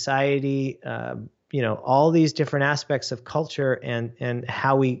 society, all these different aspects of culture and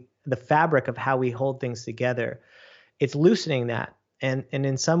the fabric of how we hold things together. It's loosening that. And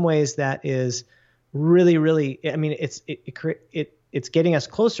in some ways that is really, really, I mean, it's getting us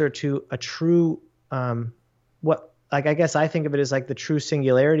closer to a true, I guess I think of it as like the true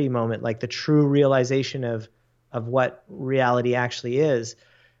singularity moment, like the true realization of what reality actually is.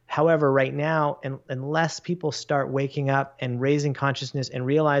 However, right now, unless people start waking up and raising consciousness and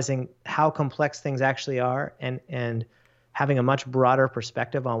realizing how complex things actually are and having a much broader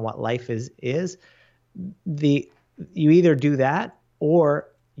perspective on what life is, you either do that or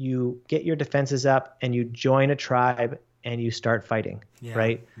you get your defenses up and you join a tribe and you start fighting,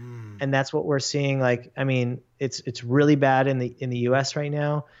 right? And that's what we're seeing. Like, I mean, it's really bad in the U.S. right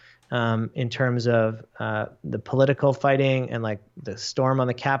now, in terms of the political fighting and like the storm on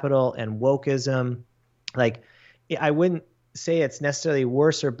the Capitol and wokeism. Like, I wouldn't say it's necessarily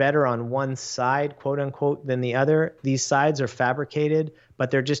worse or better on one side, quote unquote, than the other. These sides are fabricated,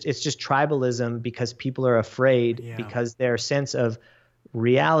 but it's just tribalism because people are afraid because their sense of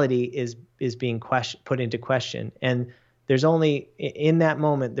reality is being put into question. And in that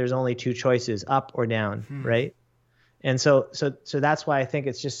moment, there's only two choices, up or down, right? And so that's why I think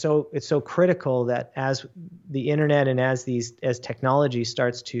it's so critical that as the internet and as technology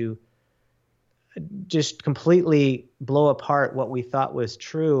starts to just completely blow apart what we thought was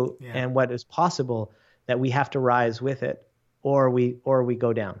true and what is possible, that we have to rise with it. or we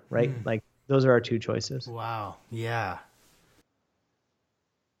go down, right? Like those are our two choices. Wow. Yeah.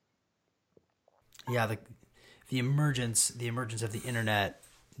 Yeah. The emergence of the internet,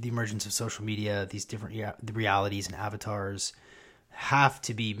 the emergence of social media, these different the realities and avatars have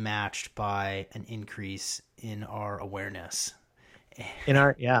to be matched by an increase in our awareness. In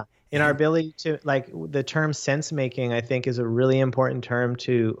our ability to, like, the term sense making, I think, is a really important term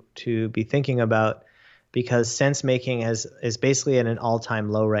to be thinking about, because sense making is basically at an all-time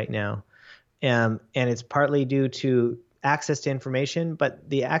low right now. And it's partly due to access to information, but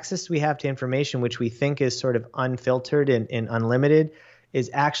the access we have to information, which we think is sort of unfiltered and unlimited, is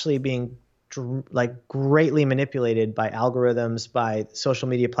actually being like greatly manipulated by algorithms, by social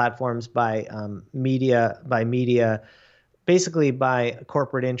media platforms, by media, basically by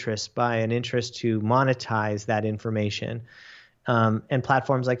corporate interests, by an interest to monetize that information. And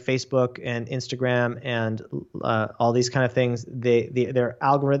platforms like Facebook and Instagram and all these kind of things, they're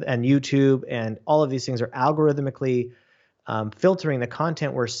algorithm, and YouTube and all of these things are algorithmically filtering the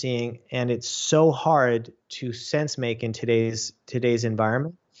content we're seeing, and it's so hard to sense make in today's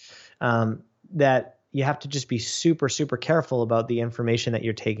environment that you have to just be super, super careful about the information that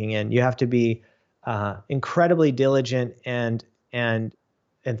you're taking in. You have to be incredibly diligent and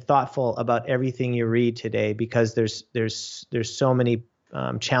thoughtful about everything you read today, because there's so many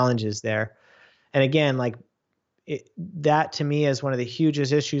challenges there. And again, like that to me is one of the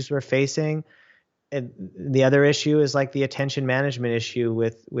hugest issues we're facing. And the other issue is like the attention management issue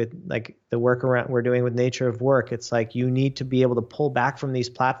with like the work around we're doing with Nature of Work. It's like you need to be able to pull back from these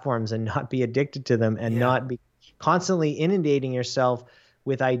platforms and not be addicted to them, and not be constantly inundating yourself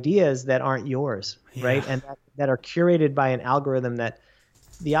with ideas that aren't yours, right? And that are curated by an algorithm, that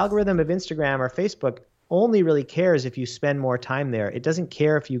the algorithm of Instagram or Facebook only really cares if you spend more time there. It doesn't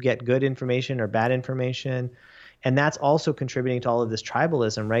care if you get good information or bad information. And that's also contributing to all of this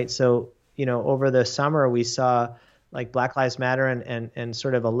tribalism, right? So, you know, over the summer, we saw like Black Lives Matter and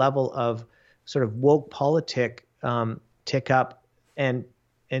sort of a level of sort of woke politic tick up and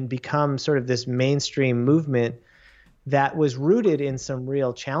become sort of this mainstream movement that was rooted in some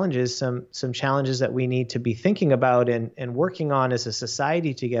real challenges, some challenges that we need to be thinking about and working on as a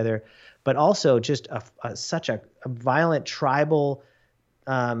society together, but also just such a violent tribal,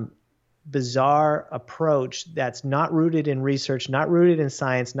 bizarre approach that's not rooted in research, not rooted in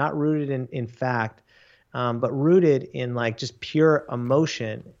science, not rooted in fact, but rooted in like just pure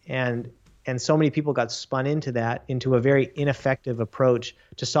emotion. And so many people got spun into a very ineffective approach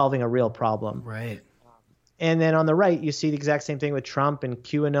to solving a real problem. Right. And then on the right, you see the exact same thing with Trump and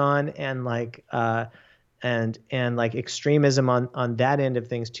QAnon and like and like extremism on that end of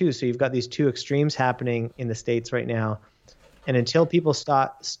things too. So you've got these two extremes happening in the States right now. And until people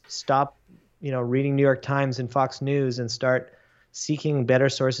stop, you know, reading New York Times and Fox News and start seeking better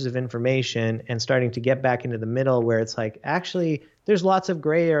sources of information and starting to get back into the middle, where it's like, actually, there's lots of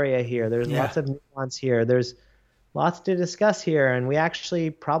gray area here. There's lots of nuance here. There's lots to discuss here. And we actually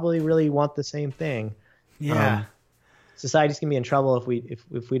probably really want the same thing. Yeah. Society's gonna be in trouble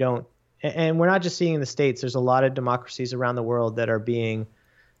if we don't. And we're not just seeing in the States. There's a lot of democracies around the world that are being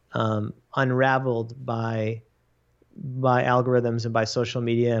unraveled by algorithms and by social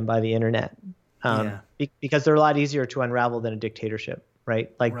media and by the internet, because they're a lot easier to unravel than a dictatorship,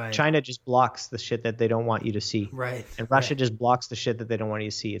 right? Like China just blocks the shit that they don't want you to see, right? And Russia just blocks the shit that they don't want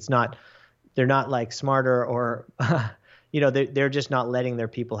you to see. They're not like smarter or you know, they're just not letting their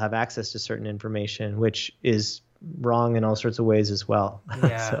people have access to certain information, which is wrong in all sorts of ways as well.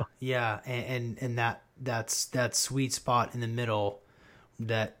 Yeah. And that's that sweet spot in the middle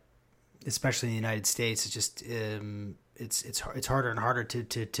that, especially in the United States, it's just it's harder and harder to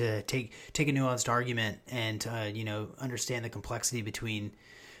take a nuanced argument and you know, understand the complexity between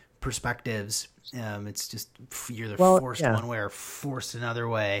perspectives. It's just you're either forced one way or forced another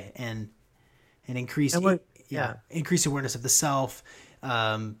way, and increase awareness of the self,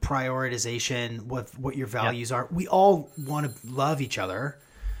 prioritization, what your values are. We all want to love each other.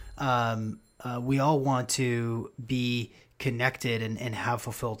 We all want to be connected and have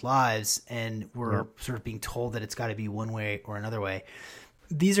fulfilled lives, and we're sort of being told that it's got to be one way or another way.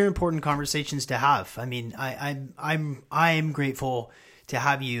 These are important conversations to have. I mean, I'm grateful to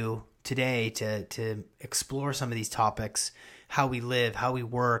have you today to explore some of these topics, how we live, how we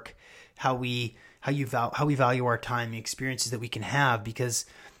work, how we value our time, the experiences that we can have, because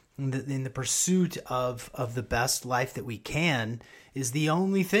in the pursuit of the best life that we can is the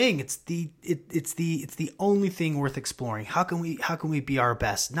only thing. It's the only thing worth exploring. How can we be our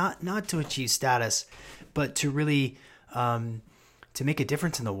best? Not to achieve status, but to really make a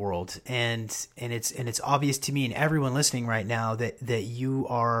difference in the world. And it's obvious to me and everyone listening right now that you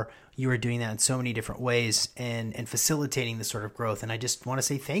are doing that in so many different ways and facilitating this sort of growth. And I just want to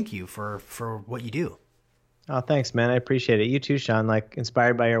say thank you for what you do. Oh, thanks, man. I appreciate it. You too, Sean. Like,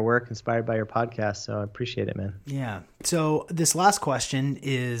 inspired by your work, inspired by your podcast. So I appreciate it, man. Yeah. So this last question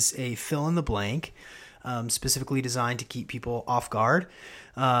is a fill in the blank, specifically designed to keep people off guard.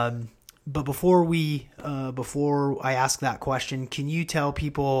 But before I ask that question, can you tell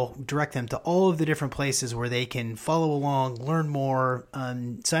people, direct them to all of the different places where they can follow along, learn more,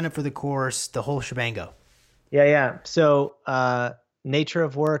 sign up for the course, the whole shebango? Yeah. So, Nature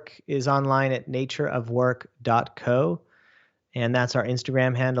of Work is online at natureofwork.co, and that's our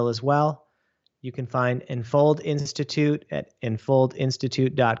Instagram handle as well. You can find Enfold Institute at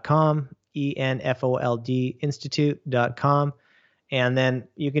enfoldinstitute.com, ENFOLD institute.com. And then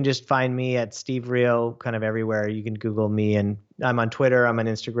you can just find me at Steve Rio kind of everywhere. You can Google me, and I'm on Twitter, I'm on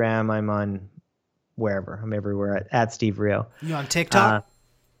Instagram, I'm on wherever. I'm everywhere at Steve Rio. You on TikTok?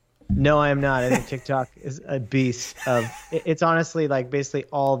 No, I am not. I think TikTok is a beast of. It's honestly like basically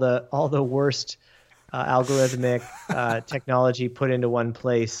all the worst algorithmic technology put into one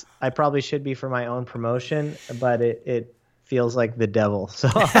place. I probably should be for my own promotion, but it feels like the devil. So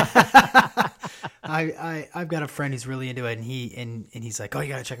I've got a friend who's really into it, and he's like, oh, you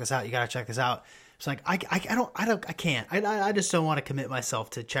gotta check this out. You gotta check this out. It's like I can't. I just don't want to commit myself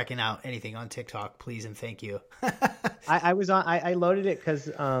to checking out anything on TikTok. Please and thank you. I loaded it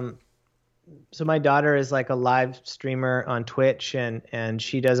because so my daughter is like a live streamer on Twitch, and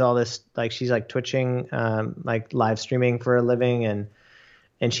she does all this, like she's like twitching, like live streaming for a living, and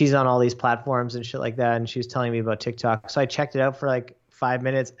she's on all these platforms and shit like that, and she was telling me about TikTok. So I checked it out for like 5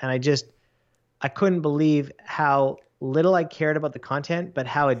 minutes, and I couldn't believe how little I cared about the content, but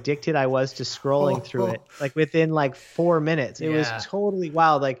how addicted I was to scrolling through it. Like within like 4 minutes, it was totally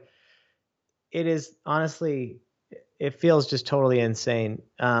wild. Like it is honestly, it feels just totally insane.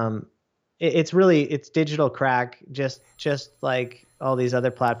 It's digital crack, just like all these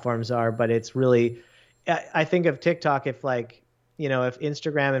other platforms are, but it's really, I think of TikTok, if like, if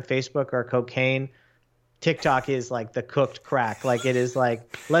Instagram and Facebook are cocaine, TikTok is like the cooked crack. Like it is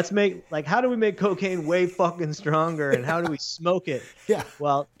like, how do we make cocaine way fucking stronger, and how do we smoke it? Yeah.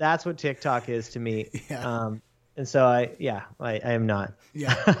 Well, that's what TikTok is to me. Yeah. And so I am not.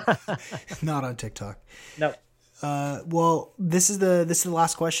 Yeah. Not on TikTok. No. Well, this is the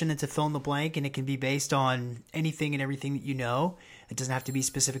last question. It's a fill in the blank, and it can be based on anything and everything that you know. It doesn't have to be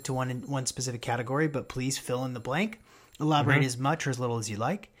specific to one specific category, but please fill in the blank. Elaborate as much or as little as you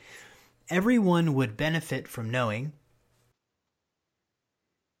like. Everyone would benefit from knowing.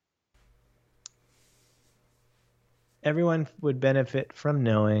 Everyone would benefit from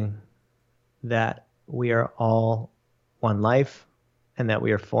knowing that we are all one life and that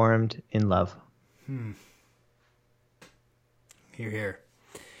we are formed in love. Hear, hear.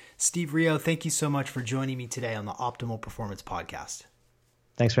 Steve Rio, thank you so much for joining me today on the Optimal Performance Podcast.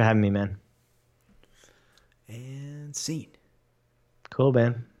 Thanks for having me, man. And scene. Cool,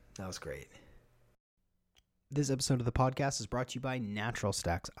 man. That was great. This episode of the podcast is brought to you by Natural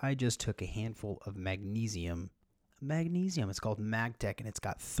Stacks. I just took a handful of magnesium. It's called MagTech, and it's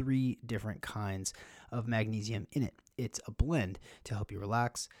got 3 different kinds of magnesium in it. It's a blend to help you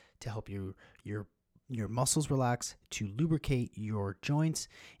relax, to help your muscles relax, to lubricate your joints,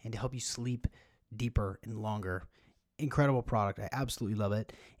 and to help you sleep deeper and longer. Incredible product. I absolutely love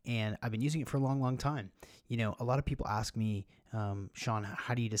it. And I've been using it for a long, long time. A lot of people ask me, Sean,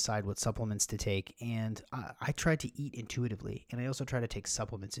 how do you decide what supplements to take? And I try to eat intuitively. And I also try to take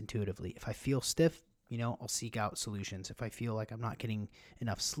supplements intuitively. If I feel stiff, I'll seek out solutions. If I feel like I'm not getting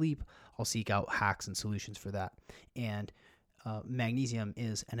enough sleep, I'll seek out hacks and solutions for that. And magnesium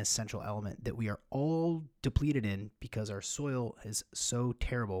is an essential element that we are all depleted in because our soil is so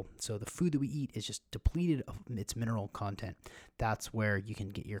terrible. So the food that we eat is just depleted of its mineral content. That's where you can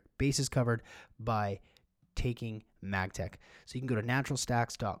get your bases covered by taking MagTech. So you can go to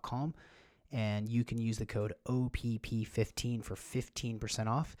naturalstacks.com and you can use the code OPP15 for 15%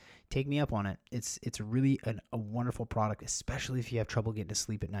 off. Take me up on it. It's really a wonderful product, especially if you have trouble getting to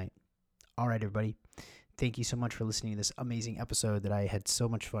sleep at night. All right, everybody. Thank you so much for listening to this amazing episode that I had so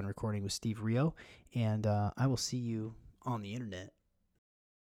much fun recording with Steve Rio, and I will see you on the internet.